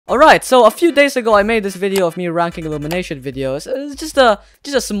Alright, so a few days ago I made this video of me ranking Illumination videos. It's just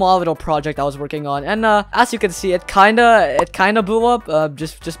a small little project I was working on, and as you can see, it kinda blew up,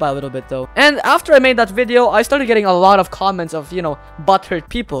 just by a little bit though. And after I made that video, I started getting a lot of comments of, you know, butthurt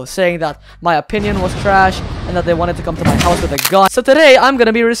people saying that my opinion was trash and that they wanted to come to my house with a gun. So today I'm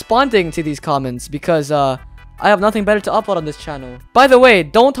gonna be responding to these comments because I have nothing better to upload on this channel. By the way,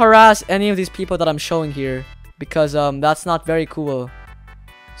 don't harass any of these people that I'm showing here because that's not very cool.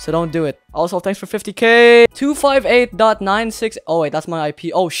 So don't do it. Also, thanks for 50k. 258.96. Oh wait, that's my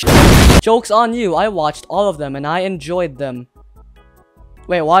IP. Oh shit. Joke's on you. I watched all of them and I enjoyed them.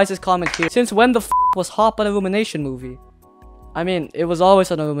 Wait, why is this comment here? Since when the f was Hop an Illumination movie? I mean, it was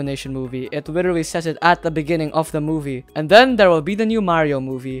always an Illumination movie. It literally says it at the beginning of the movie. And then there will be the new Mario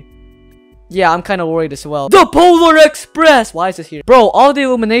movie. Yeah, I'm kind of worried as well. The Polar Express! Why is it here? Bro, all the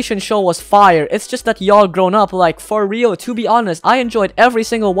Illumination show was fire. It's just that y'all grown up, like, for real. To be honest, I enjoyed every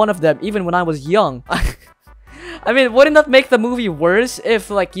single one of them, even when I was young. I mean, wouldn't that make the movie worse if,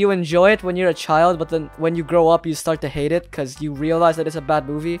 like, you enjoy it when you're a child, but then when you grow up, you start to hate it because you realize that it's a bad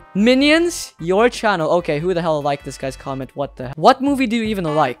movie? Minions? Your channel. Okay, who the hell liked this guy's comment? What the hell? What movie do you even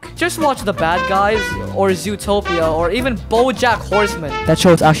like? Just watch The Bad Guys, or Zootopia, or even BoJack Horseman. That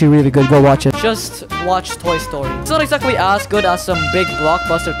show is actually really good. Go watch it. Just watch Toy Story. It's not exactly as good as some big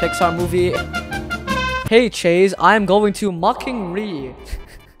blockbuster Pixar movie. Hey, Chaze, I'm going to Mockingbird.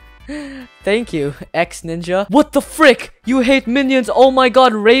 Thank you, ex-ninja. What the frick? You hate Minions? Oh my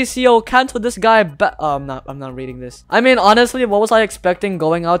god, Ratio, cancel this guy I'm not reading this. I mean, honestly, what was I expecting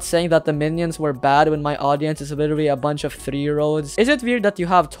going out saying that the Minions were bad when my audience is literally a bunch of 3-year-olds? Is it weird that you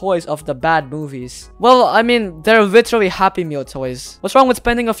have toys of the bad movies? Well, I mean, they're literally Happy Meal toys. What's wrong with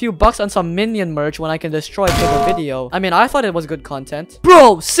spending a few bucks on some Minion merch when I can destroy it with a video? I mean, I thought it was good content.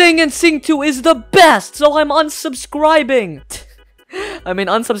 Bro, Sing and Sing 2 is the best, so I'm unsubscribing. I mean,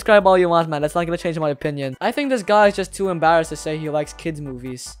 unsubscribe all you want, man. That's not gonna change my opinion. I think this guy is just too embarrassed to say he likes kids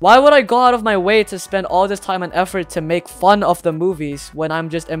movies. Why would I go out of my way to spend all this time and effort to make fun of the movies when I'm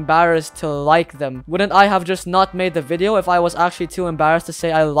just embarrassed to like them? Wouldn't I have just not made the video if I was actually too embarrassed to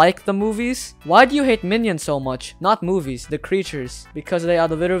say I like the movies? Why do you hate Minions so much? Not movies, the creatures. Because they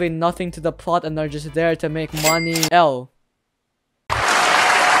add literally nothing to the plot and they're just there to make money. L.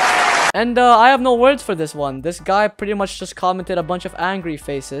 And I have no words for this one. This guy pretty much just commented a bunch of angry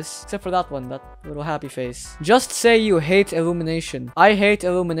faces. Except for that one, that little happy face. Just say you hate Illumination. I hate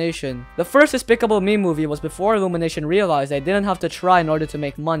Illumination. The first Despicable Me movie was before Illumination realized they didn't have to try in order to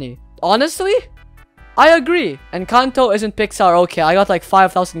make money. Honestly? I agree. And Kanto isn't Pixar. Okay, I got like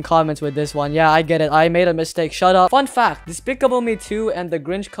 5,000 comments with this one. Yeah, I get it. I made a mistake. Shut up. Fun fact. Despicable Me 2 and the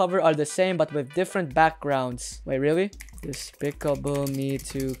Grinch cover are the same but with different backgrounds. Wait, really? Despicable Me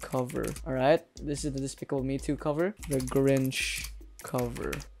 2 cover. Alright. This is the Despicable Me 2 cover. The Grinch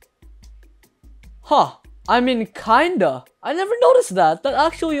cover. Huh. I mean, kinda. I never noticed that. That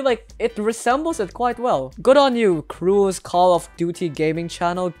actually, like, it resembles it quite well. Good on you, Crew's Call of Duty gaming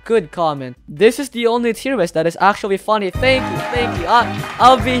channel. Good comment. This is the only tier list that is actually funny. Thank you, thank you.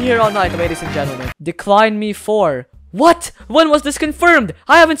 I'll be here all night, ladies and gentlemen. Decline me 4. What? When was this confirmed?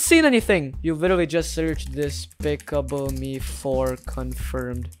 I haven't seen anything. You literally just searched Despicable Me 4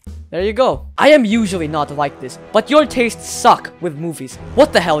 confirmed. There you go. I am usually not like this, but your tastes suck with movies.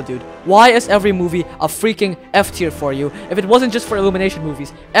 What the hell, dude? Why is every movie a freaking F tier for you? If it wasn't just for Illumination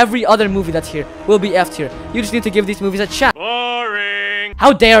movies, every other movie that's here will be F tier. You just need to give these movies a chance. Boring.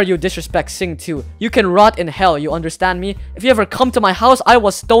 How dare you disrespect Sing 2? You can rot in hell, you understand me? If you ever come to my house, I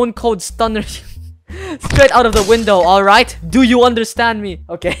will stone cold stunner you straight out of the window, alright? Do you understand me?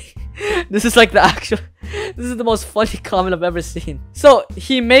 Okay. This is like the actual... This is the most funny comment I've ever seen. So,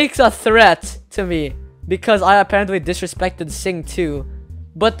 he makes a threat to me because I apparently disrespected Sing 2,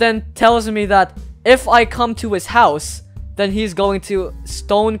 but then tells me that if I come to his house, then he's going to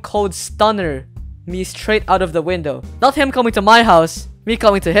stone cold stunner me straight out of the window. Not him coming to my house, me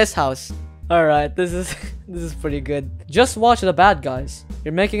coming to his house. Alright, this is pretty good. Just watch The Bad Guys.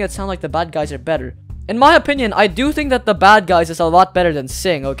 You're making it sound like The Bad Guys are better. In my opinion, I do think that The Bad Guys is a lot better than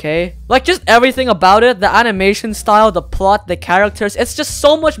Sing, okay? Like, just everything about it, the animation style, the plot, the characters, it's just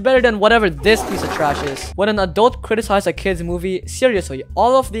so much better than whatever this piece of trash is. When an adult criticizes a kid's movie, seriously,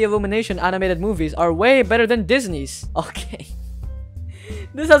 all of the Illumination animated movies are way better than Disney's. Okay.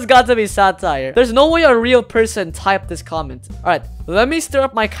 This has got to be satire. There's no way a real person typed this comment. Alright, let me stir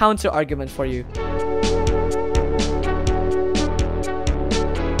up my counter argument for you.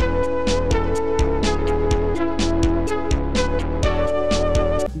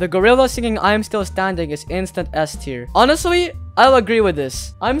 The gorilla singing I'm Still Standing is instant S tier. Honestly, I'll agree with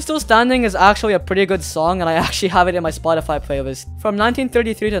this. I'm Still Standing is actually a pretty good song, and I actually have it in my Spotify playlist. From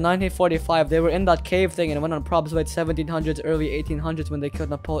 1933 to 1945, they were in that cave thing and went on probably late 1700s, early 1800s when they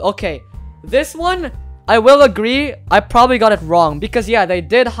killed Napoleon. Okay, this one, I will agree, I probably got it wrong. Because yeah, they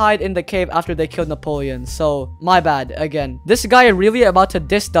did hide in the cave after they killed Napoleon. So, my bad, again. This guy really about to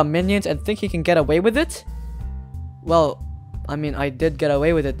diss the minions and think he can get away with it? Well, I mean, I did get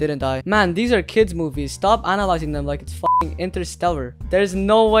away with it, didn't I? Man, these are kids' movies. Stop analyzing them like it's fucking Interstellar. There's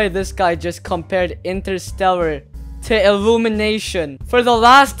no way this guy just compared Interstellar to Illumination. For the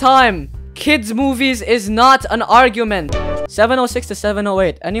last time, kids' movies is not an argument. 706 to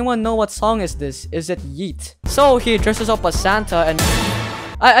 708. Anyone know what song is this? Is it Yeet? So he dresses up as Santa and...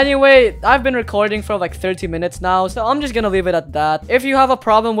 Anyway, I've been recording for like 30 minutes now, so I'm just gonna leave it at that. If you have a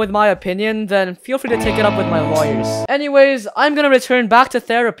problem with my opinion, then feel free to take it up with my lawyers. Anyways, I'm gonna return back to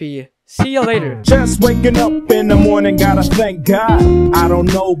therapy. See you later. Just waking up in the morning, gotta thank God. I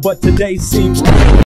don't know, but today seems